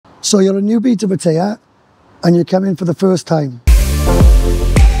So you're a newbie to Pattaya and you come in for the first time.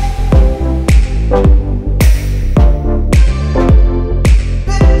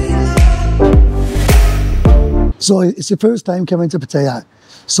 So it's your first time coming to Pattaya.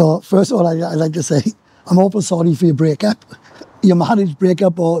 So first of all, I'd like to say, I'm awful sorry for your breakup, your marriage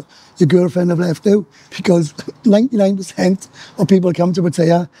breakup, or your girlfriend have left you, because 99% of people come to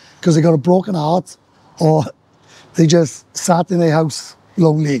Pattaya because they got a broken heart or they just sat in their house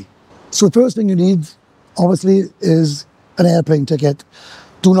lonely. So the first thing you need, obviously, is an airplane ticket.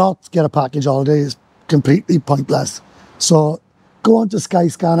 Do not get a package holiday, it's completely pointless. So go on to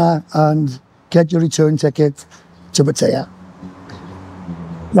Skyscanner and get your return ticket to Pattaya.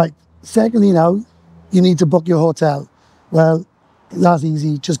 Right, secondly now, you need to book your hotel. Well, that's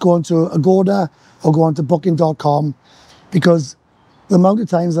easy. Just go on to Agoda or go on to booking.com, because the amount of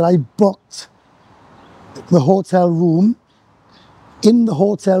times that I booked the hotel room in the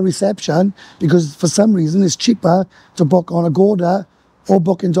hotel reception, because for some reason it's cheaper to book on Agoda or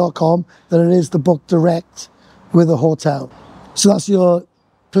booking.com than it is to book direct with a hotel. So that's your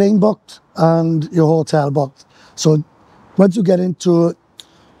plane booked and your hotel booked. So once you get into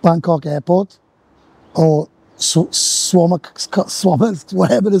Bangkok airport, or Swama,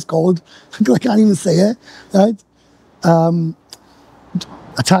 whatever it's called, I can't even say it, right?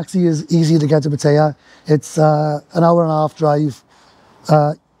 A taxi is easy to get to Pattaya. It's an hour and a half drive.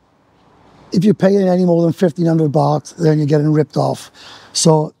 If you're paying any more than 1,500 baht, then you're getting ripped off.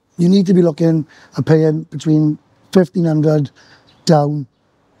 So you need to be looking at paying between 1,500 down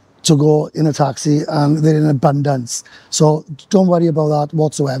to go in a taxi, and they're in abundance. So don't worry about that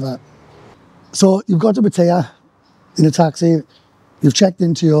whatsoever. So you've got to Pattaya in a taxi, you've checked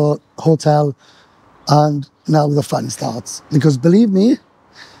into your hotel, and now the fun starts. Because believe me,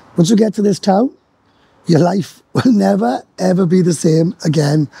 once you get to this town, your life will never, ever be the same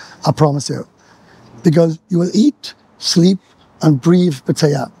again, I promise you. Because you will eat, sleep, and breathe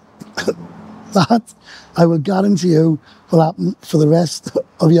Pattaya. That, I will guarantee you, will happen for the rest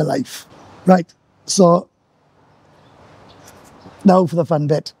of your life. Right, so now for the fun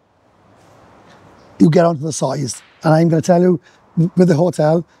bit. You get onto the sois, and I'm going to tell you, with the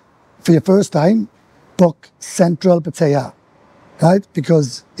hotel, for your first time, book Central Pattaya, right?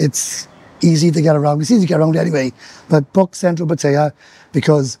 Because it's easy to get around. It's easy to get around anyway, but book Central Pattaya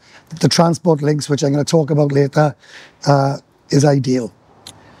because the transport links, which I'm going to talk about later, is ideal.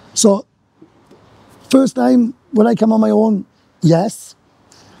 So, first time, would I come on my own? Yes,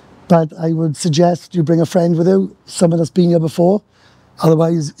 but I would suggest you bring a friend with you, someone that's been here before.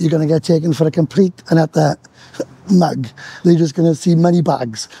 Otherwise, you're going to get taken for a complete and utter mug. They're just going to see money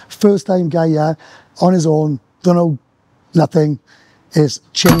bags. First time guy here, on his own, don't know nothing, is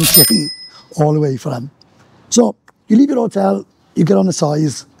changing all the way for him. So, you leave your hotel, you get on the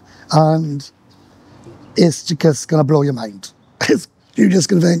sois, and it's just going to blow your mind. You're just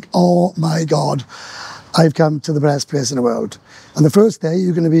going to think, oh my God, I've come to the best place in the world. And the first day,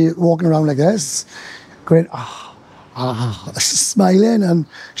 you're going to be walking around like this, going, smiling and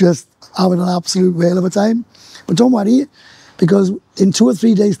just having an absolute whale of a time. But don't worry, because in 2 or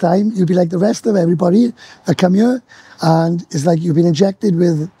 3 days' time, you'll be like the rest of everybody that come here, and it's like you've been injected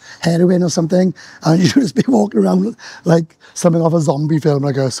with heroin or something, and you'll just be walking around like something off a zombie film,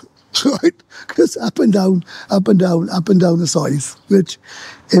 I guess. Right? Just up and down, up and down, up and down the sois, which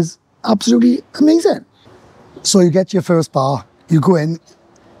is absolutely amazing. So you get your first bar, you go in,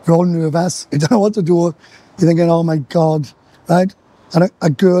 you're all nervous, you don't know what to do, you're thinking, oh my God, right? And a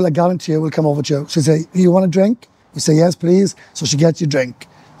girl, I guarantee you, will come over to you. She'll say, you want a drink? You say, yes, please. So she gets you a drink,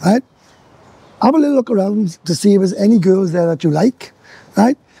 right? Have a little look around to see if there's any girls there that you like,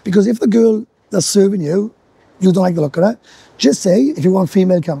 right? Because if the girl that's serving you, you don't like the look of her, just say, if you want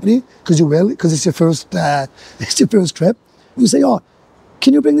female company, because you will, because it's your first trip, you say, oh,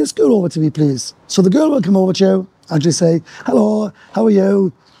 can you bring this girl over to me, please? So the girl will come over to you and just say, hello, how are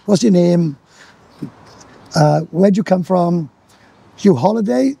you? What's your name? Where'd you come from? You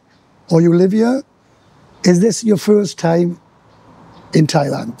holiday or you live here? Is this your first time in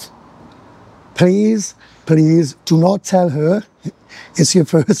Thailand? Please, please do not tell her it's your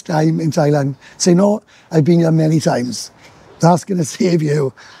first time in Thailand. Say, no, I've been here many times. That's going to save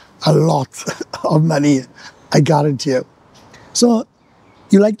you a lot of money, I guarantee you. So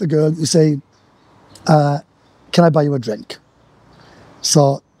you like the girl, you say, can I buy you a drink?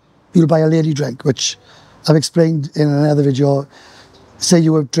 So you'll buy a lady drink, which I've explained in another video. Say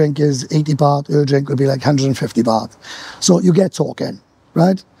your drink is 80 baht, her drink would be like 150 baht. So you get talking,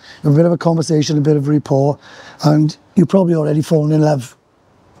 right? A bit of a conversation, a bit of rapport, and you're probably already fallen in love,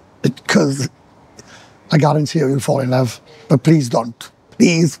 because I guarantee you'll fall in love, but please don't.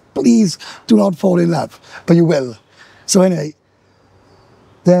 please, please do not fall in love, but you will. So anyway,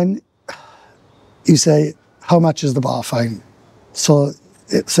 then you say, how much is the bar fine? So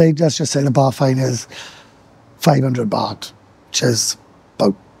let's just say the bar fine is 500 baht, which is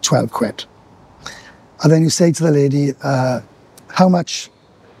about 12 quid. And then you say to the lady, how much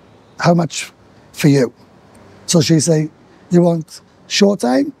for you? So she say, you want short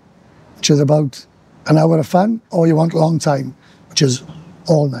time, which is about an hour of fun, or you want long time, which is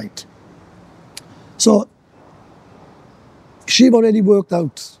all night. So she've already worked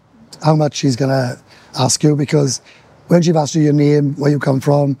out how much she's gonna ask you, because when she've asked you your name, where you come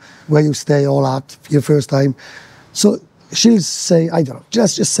from, where you stay, all that, for your first time. So she'll say, I don't know,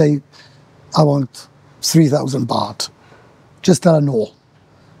 just say, I want 3,000 baht. Just tell her no.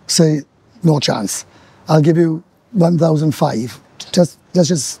 Say, no chance. I'll give you 1,005. Let's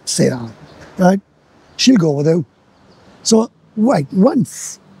just say that, right? She'll go with you. So, right,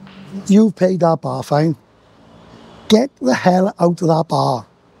 once you've paid that bar fine, get the hell out of that bar.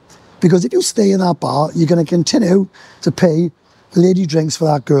 Because if you stay in that bar, you're going to continue to pay lady drinks for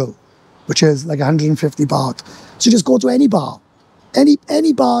that girl, which is like 150 baht. So just go to any bar,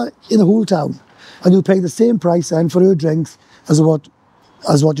 any bar in the whole town, and you'll pay the same price then for her drinks as what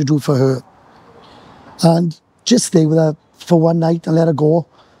you do for her. And just stay with her for one night and let her go.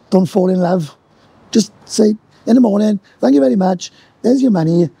 Don't fall in love. Just say in the morning, thank you very much, there's your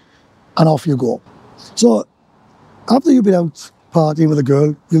money, and off you go. So after you've been out partying with a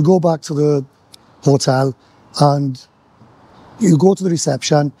girl, you'll go back to the hotel and you go to the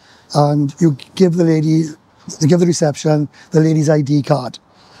reception and you give the reception the lady's ID card.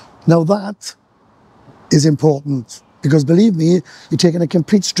 Now that is important, because believe me, you're taking a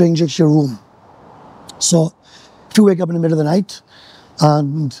complete stranger to your room. So if you wake up in the middle of the night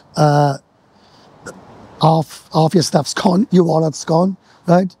and half your stuff's gone, your wallet's gone,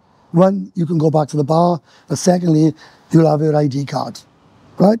 right? One, you can go back to the bar, but secondly, you'll have your ID card,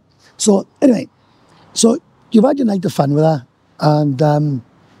 right? So anyway, so you've had your night of fun with her, and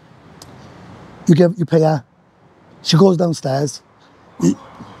you pay her. She goes downstairs.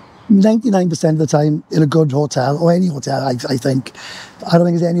 99% of the time in a good hotel, or any hotel, I think. I don't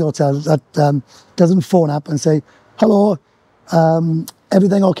think there's any hotel that doesn't phone up and say, hello,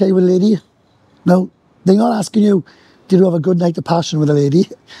 everything okay with the lady? No, they're not asking you, did you have a good night of passion with a lady?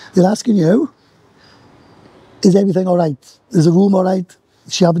 They're asking you, is everything all right? Is the room all right?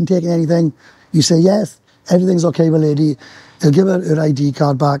 She haven't taken anything? You say, yes, everything's okay with a lady. They'll give her her ID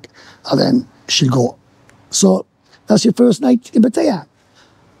card back, and then she'll go. So that's your first night in Pattaya.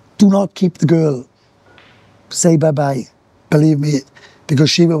 Do not keep the girl. Say bye-bye. Believe me, because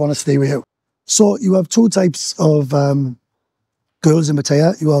she will want to stay with you. So you have two types of girls in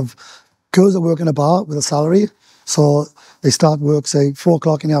Pattaya. You have girls that work in a bar with a salary. So they start work, say, 4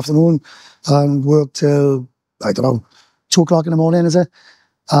 o'clock in the afternoon and work till, I don't know, 2 o'clock in the morning, is it?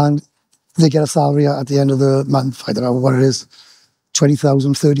 And they get a salary at the end of the month. I don't know what it is,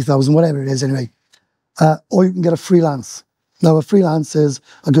 20,000, 30,000, whatever it is anyway. Or you can get a freelance. Now, a freelance is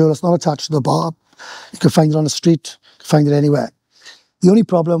a girl that's not attached to the bar. You can find it on the street, you can find it anywhere. The only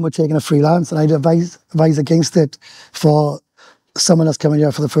problem with taking a freelance, and I'd advise against it for someone that's coming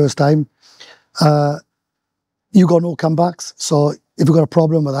here for the first time, you got no comebacks. So if you've got a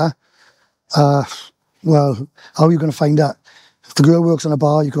problem with that, well, how are you going to find that? If the girl works in a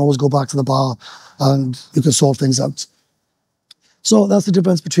bar, you can always go back to the bar and you can sort things out. So that's the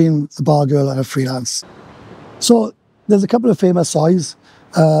difference between a bar girl and a freelance. So there's a couple of famous sois.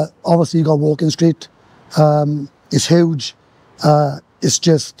 Obviously, you got Walking Street. It's huge. It's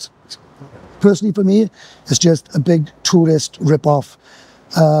just, personally for me, it's just a big tourist rip-off.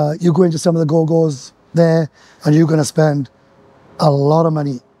 You go into some of the go-go's there and you're going to spend a lot of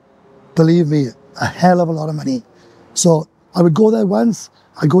money. Believe me, a hell of a lot of money. So I would go there once,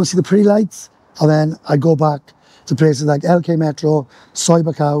 I'd go and see the pretty lights, and then I'd go back to places like LK Metro, Soi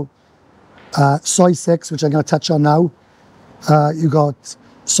Buakhao, Soi 6, which I'm going to touch on now. You got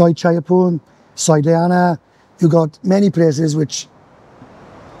Soi Chayapun, Soi Diana. You got many places which,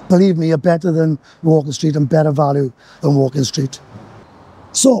 believe me, are better than Walking Street and better value than Walking Street.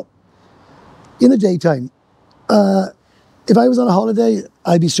 So, in the daytime, if I was on a holiday,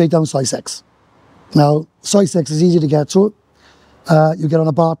 I'd be straight down Soi 6. Now, Soi 6 is easy to get to. You get on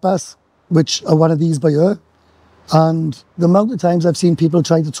a BART bus, which are one of these by here. And the amount of times I've seen people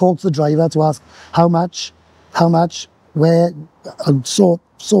try to talk to the driver to ask how much, where, and so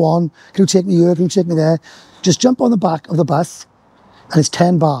on. Can you take me here? Can you take me there? Just jump on the back of the bus, and it's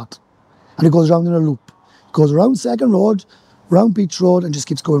 10 baht. And it goes round in a loop. It goes around Second Road, round Beach Road, and just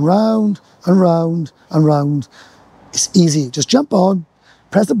keeps going round and round and round. It's easy. Just jump on,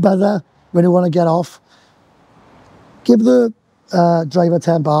 press the buzzer when you want to get off, give the driver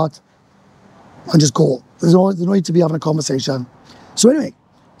 10 baht, and just go. There's no need to be having a conversation. So anyway,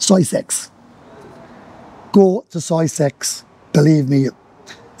 soy 6. Go to soy 6. Believe me,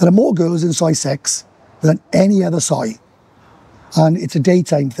 there are more girls in soy 6 than any other soy. And it's a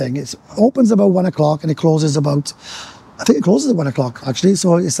daytime thing. It opens about 1 o'clock and it closes about, I think it closes at 1 o'clock actually.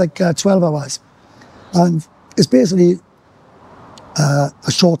 So it's like 12 hours. And it's basically a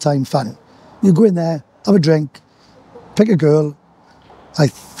short time fun. You go in there, have a drink, pick a girl. I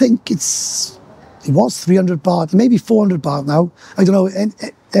think it was 300 baht, maybe 400 baht now. I don't know.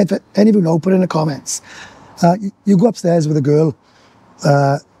 If any of you know, put in the comments. You go upstairs with a girl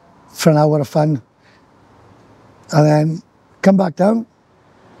for an hour of fun, and then come back down.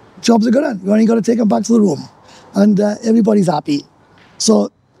 Jobs are good on. You only got to take them back to the room, and everybody's happy.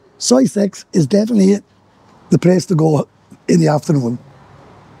 So, soy 6 is definitely the place to go in the afternoon.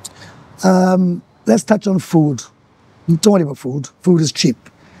 Let's touch on food. Don't worry about food. Food is cheap.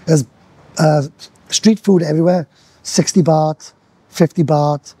 There's street food everywhere. 60 baht, 50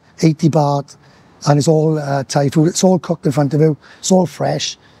 baht, 80 baht. And it's all Thai food. It's all cooked in front of you. It's all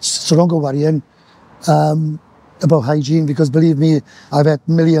fresh. So don't go worrying about hygiene, because believe me, I've had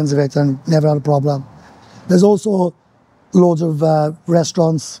millions of it and never had a problem. There's also loads of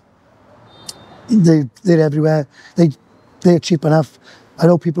restaurants. They're everywhere. They're cheap enough. I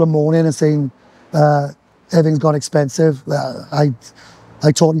know people are moaning and saying everything's gone expensive. I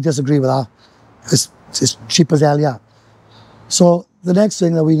totally disagree with that. It's cheap as hell, yeah. So the next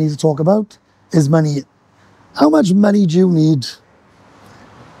thing that we need to talk about is money. How much money do you need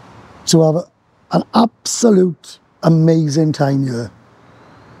to have an absolute amazing time here?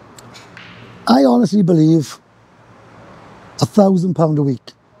 I honestly believe £1,000 a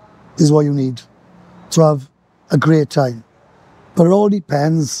week is what you need to have a great time. But it all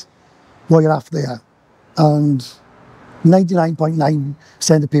depends what you're after there. And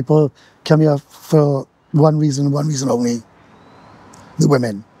 99.9% of people come here for one reason only: the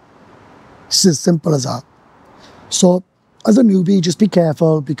women. It's as simple as that. So, as a newbie, just be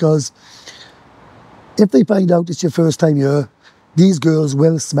careful, because if they find out it's your first time here, these girls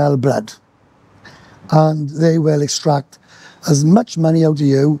will smell blood. And they will extract as much money out of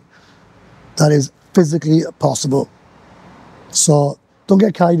you that is physically possible. So, don't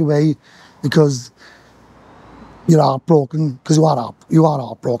get carried away because you're heartbroken, because you are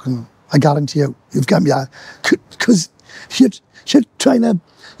heartbroken. I guarantee you, you've come here because you're trying to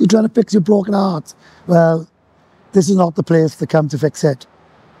fix your broken heart. Well, this is not the place to come to fix it,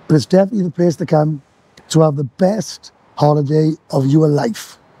 but it's definitely the place to come to have the best holiday of your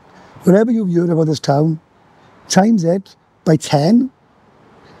life. Whatever you've heard about this town, times it by 10,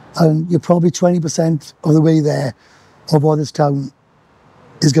 and you're probably 20% of the way there of what this town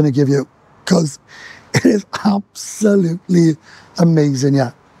is going to give you, because it is absolutely amazing,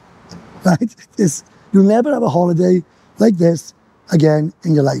 yeah. Right? You'll never have a holiday like this again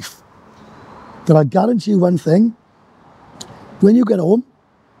in your life. But I guarantee you one thing: when you get home,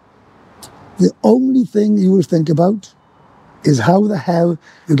 the only thing you will think about is how the hell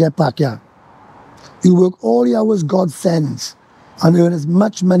you get back here. You work all the hours God sends and earn as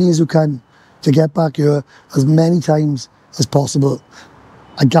much money as you can to get back here as many times as possible.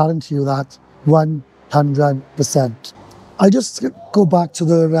 I guarantee you that 100%. I just go back to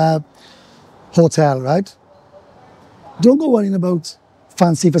the hotel, right? Don't go worrying about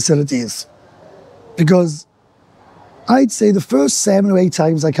fancy facilities, because I'd say the first 7 or 8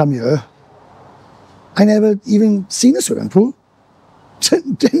 times I come here, I never even seen a swimming pool.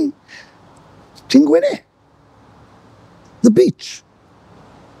 Didn't go in it. The beach.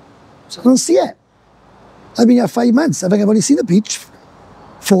 So I don't see it. I've been here 5 months. I think I've only seen the beach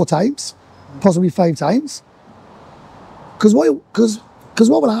 4 times, possibly 5 times. Because what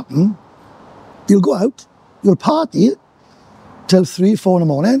will happen? You'll go out, you'll party till 3, 4 in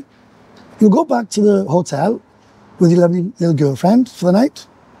the morning. You'll go back to the hotel with your lovely little girlfriend for the night,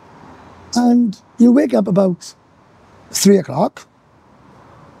 and you'll wake up about 3 o'clock.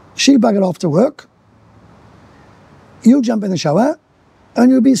 She'll bag it off to work. You'll jump in the shower, and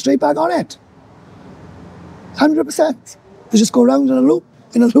you'll be straight back on it. 100%. You just go around in a loop,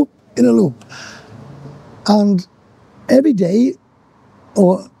 in a loop, in a loop. And every day,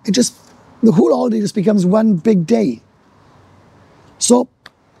 the whole holiday just becomes one big day. So,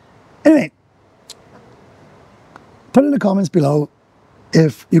 anyway, put in the comments below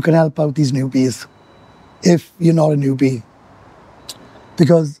if you can help out these newbies, if you're not a newbie,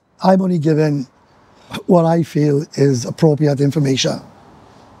 because I'm only giving what I feel is appropriate information.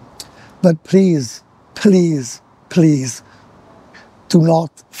 But please, please, please, do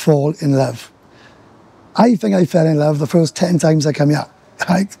not fall in love. I think I fell in love the first 10 times I come here,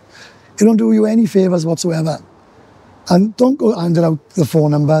 right? It don't do you any favours whatsoever. And don't go handing out the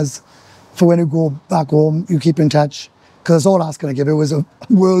phone numbers for when you go back home, you keep in touch, because all that's going to give you is a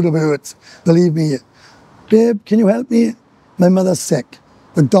world of hurt, believe me. Babe, can you help me? My mother's sick.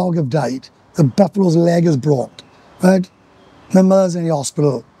 The dog have died. The buffalo's leg is broke, right? My mother's in the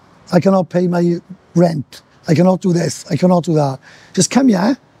hospital. I cannot pay my rent. I cannot do this. I cannot do that. Just come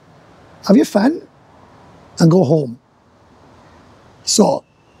here, have your fun, and go home. So,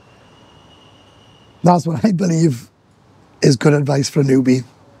 that's what I believe is good advice for a newbie.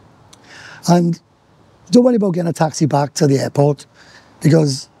 And don't worry about getting a taxi back to the airport,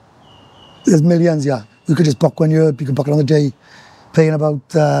 because there's millions here. You could just book one here, you can book it on the day, paying about,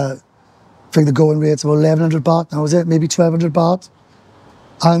 I think the going rate's about 1,100 baht, now is it? Maybe 1,200 baht.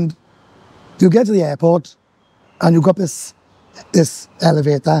 And you get to the airport, and you've got this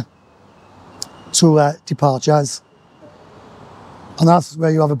elevator to departures, and that's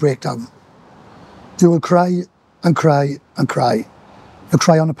where you have a breakdown. You will cry and cry and cry. You'll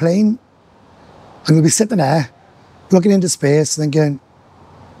cry on a plane, and you'll be sitting there, looking into space, thinking,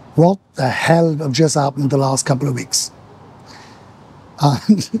 what the hell have just happened the last couple of weeks?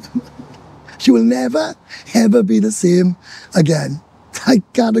 And you will never, ever be the same again. I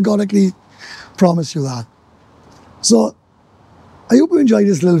categorically promise you that. So, I hope you enjoyed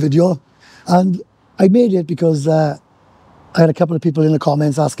this little video, and I made it because I had a couple of people in the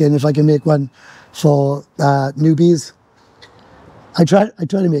comments asking if I can make one for newbies. I try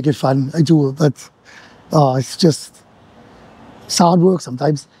to make it fun, I do, but it's just, it's hard work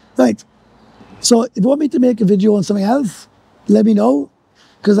sometimes. Right, so if you want me to make a video on something else, let me know,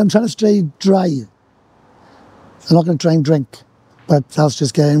 because I'm trying to stay dry. I'm not going to try and drink, but that's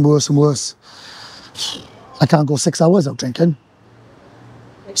just getting worse and worse. I can't go 6 hours out drinking.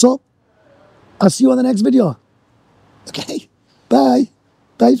 So, I'll see you on the next video. Okay, bye.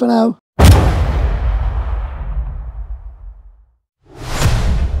 Bye for now.